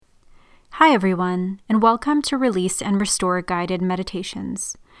Hi everyone, and welcome to Release and Restore Guided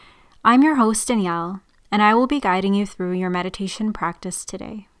Meditations. I'm your host Danielle, and I will be guiding you through your meditation practice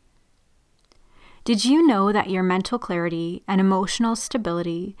today. Did you know that your mental clarity and emotional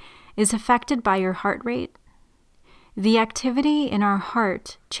stability is affected by your heart rate? The activity in our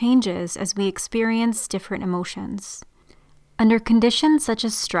heart changes as we experience different emotions. Under conditions such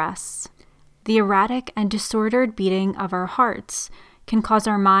as stress, the erratic and disordered beating of our hearts can cause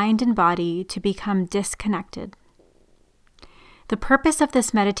our mind and body to become disconnected. The purpose of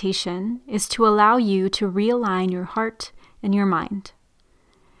this meditation is to allow you to realign your heart and your mind,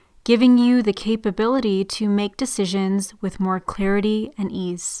 giving you the capability to make decisions with more clarity and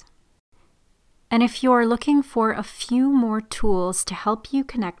ease. And if you are looking for a few more tools to help you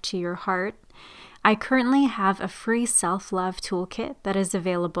connect to your heart, I currently have a free self-love toolkit that is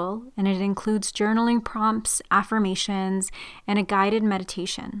available, and it includes journaling prompts, affirmations, and a guided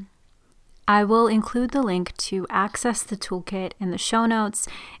meditation. I will include the link to access the toolkit in the show notes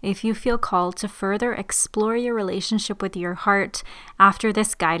if you feel called to further explore your relationship with your heart after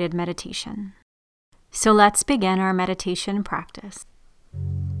this guided meditation. So let's begin our meditation practice.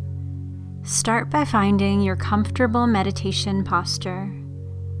 Start by finding your comfortable meditation posture,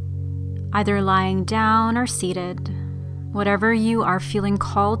 either lying down or seated, whatever you are feeling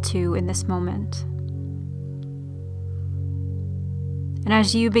called to in this moment. And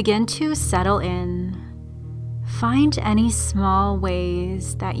as you begin to settle in, find any small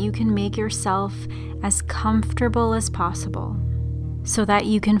ways that you can make yourself as comfortable as possible so that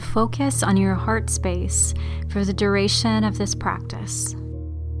you can focus on your heart space for the duration of this practice.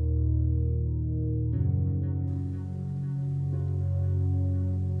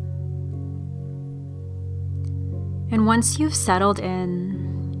 And once you've settled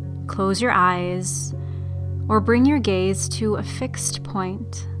in, close your eyes or bring your gaze to a fixed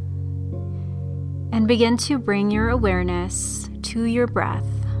point and begin to bring your awareness to your breath.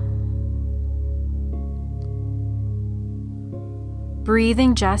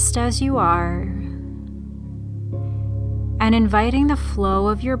 Breathing just as you are and inviting the flow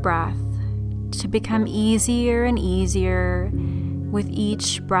of your breath to become easier and easier with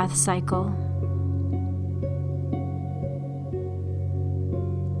each breath cycle.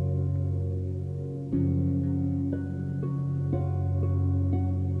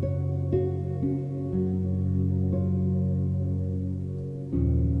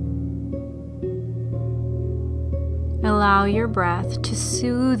 Allow your breath to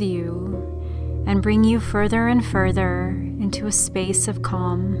soothe you and bring you further and further into a space of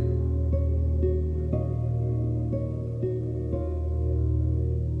calm.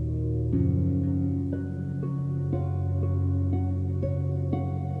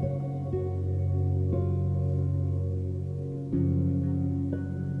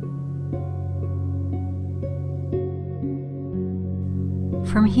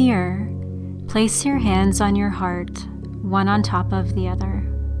 From here, place your hands on your heart, one on top of the other,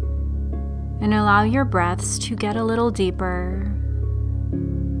 and allow your breaths to get a little deeper,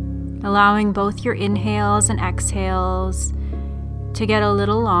 allowing both your inhales and exhales to get a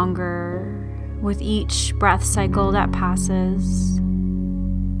little longer with each breath cycle that passes,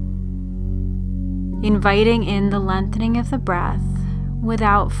 inviting in the lengthening of the breath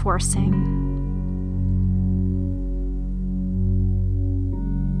without forcing.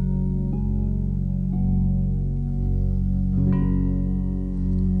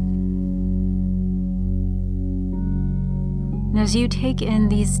 As you take in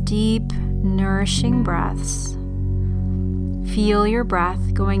these deep, nourishing breaths, feel your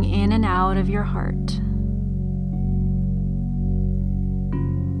breath going in and out of your heart.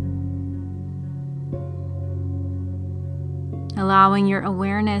 Allowing your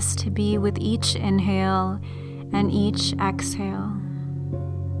awareness to be with each inhale and each exhale.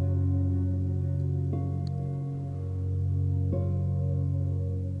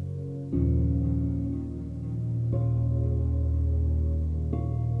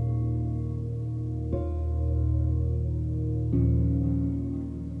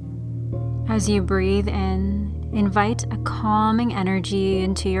 As you breathe in, invite a calming energy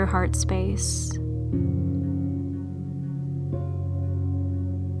into your heart space.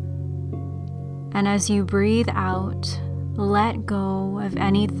 And as you breathe out, let go of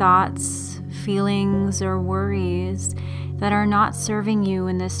any thoughts, feelings, or worries that are not serving you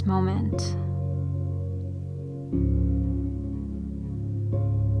in this moment.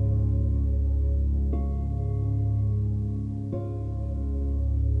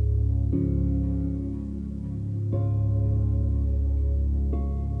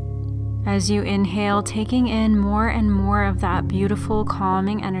 As you inhale, taking in more and more of that beautiful,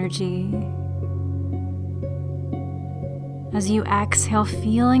 calming energy. As you exhale,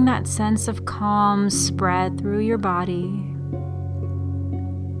 feeling that sense of calm spread through your body,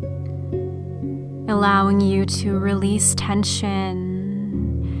 allowing you to release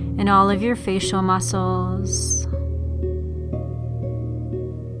tension in all of your facial muscles,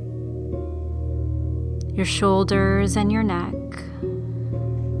 your shoulders and your neck.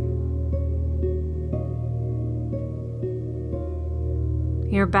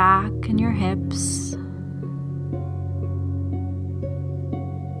 Your back and your hips.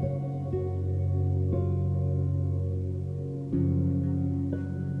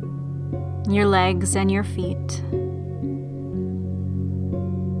 Your legs and your feet.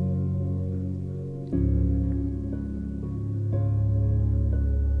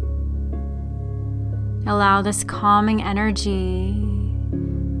 Allow this calming energy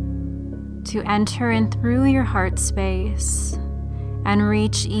to enter in through your heart space and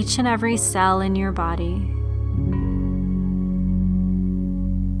reach each and every cell in your body.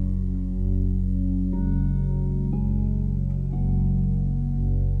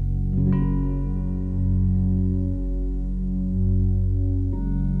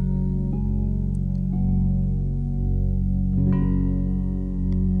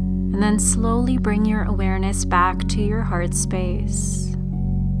 And then slowly bring your awareness back to your heart space.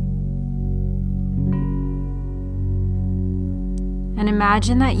 And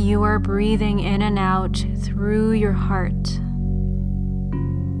imagine that you are breathing in and out through your heart.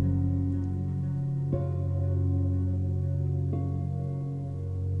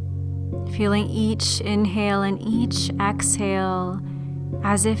 Feeling each inhale and each exhale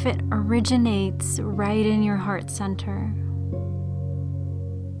as if it originates right in your heart center.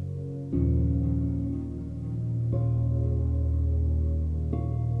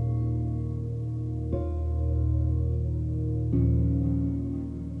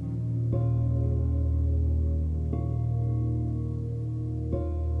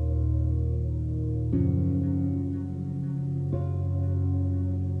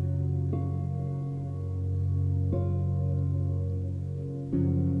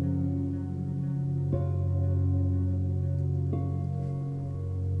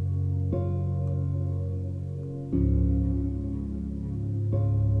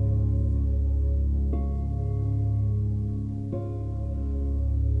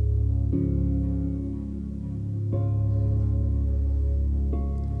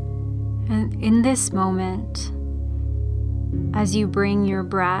 And in this moment, as you bring your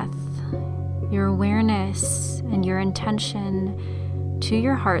breath, your awareness, and your intention to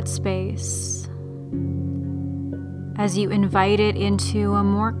your heart space, as you invite it into a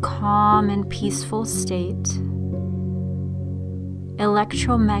more calm and peaceful state,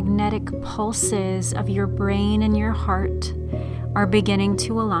 electromagnetic pulses of your brain and your heart are beginning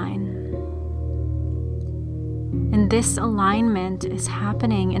to align. And this alignment is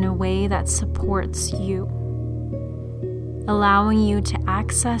happening in a way that supports you, allowing you to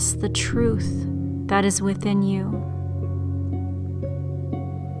access the truth that is within you.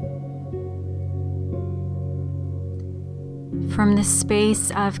 From the space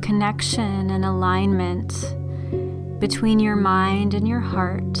of connection and alignment between your mind and your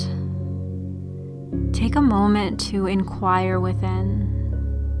heart, take a moment to inquire within.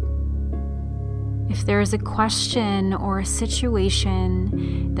 If there is a question or a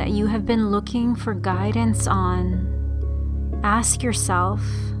situation that you have been looking for guidance on, ask yourself,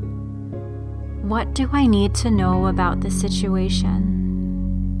 what do I need to know about the situation?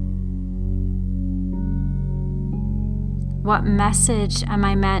 What message am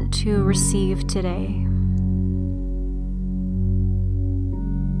I meant to receive today?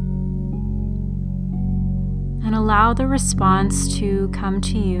 And allow the response to come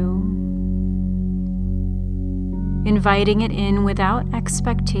to you, inviting it in without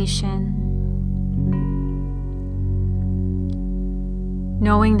expectation,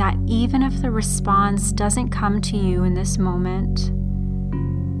 knowing that even if the response doesn't come to you in this moment,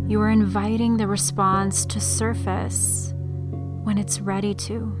 you are inviting the response to surface when it's ready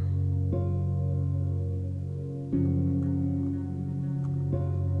to.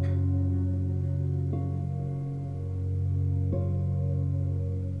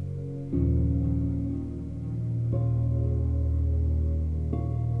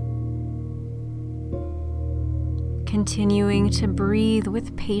 Continuing to breathe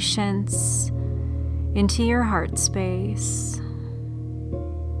with patience into your heart space,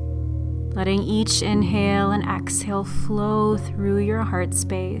 letting each inhale and exhale flow through your heart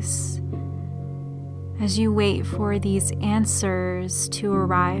space as you wait for these answers to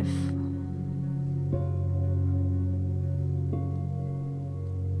arrive.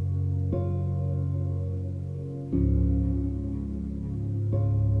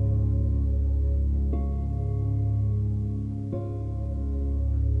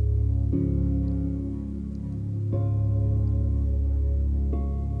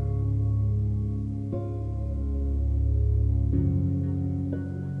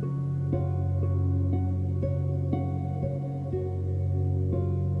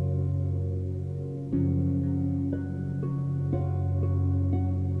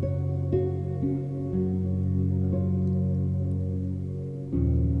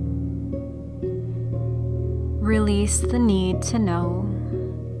 release the need to know,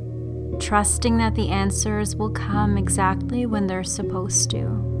 trusting that the answers will come exactly when they're supposed to.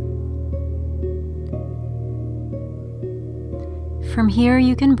 From here,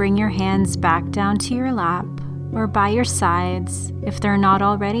 you can bring your hands back down to your lap or by your sides if they're not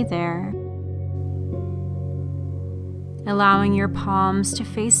already there, allowing your palms to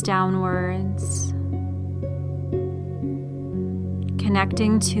face downwards,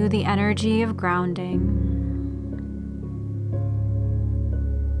 connecting to the energy of grounding.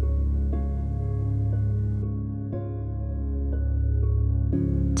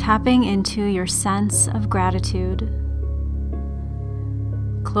 Tapping into your sense of gratitude.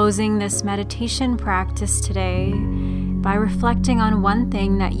 Closing this meditation practice today by reflecting on one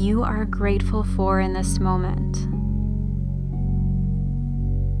thing that you are grateful for in this moment.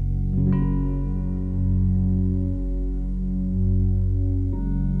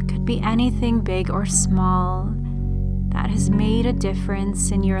 Could be anything big or small that has made a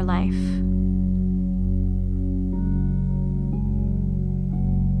difference in your life.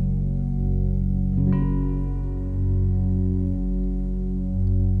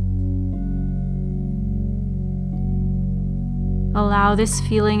 Allow this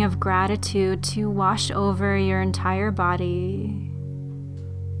feeling of gratitude to wash over your entire body,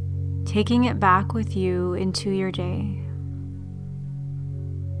 taking it back with you into your day.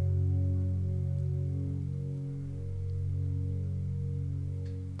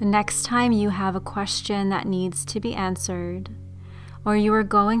 The next time you have a question that needs to be answered, or you are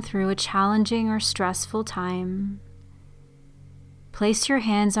going through a challenging or stressful time, place your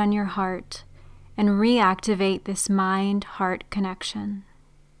hands on your heart and reactivate this mind-heart connection.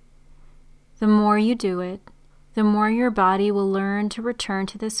 The more you do it, the more your body will learn to return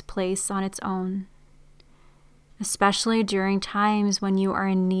to this place on its own, especially during times when you are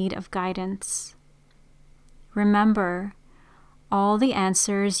in need of guidance. Remember, all the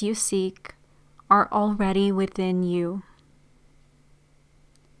answers you seek are already within you.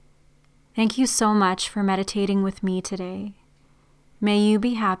 Thank you so much for meditating with me today. May you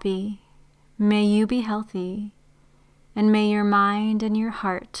be happy. May you be healthy, and may your mind and your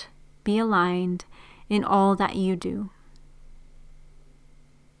heart be aligned in all that you do.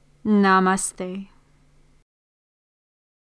 Namaste.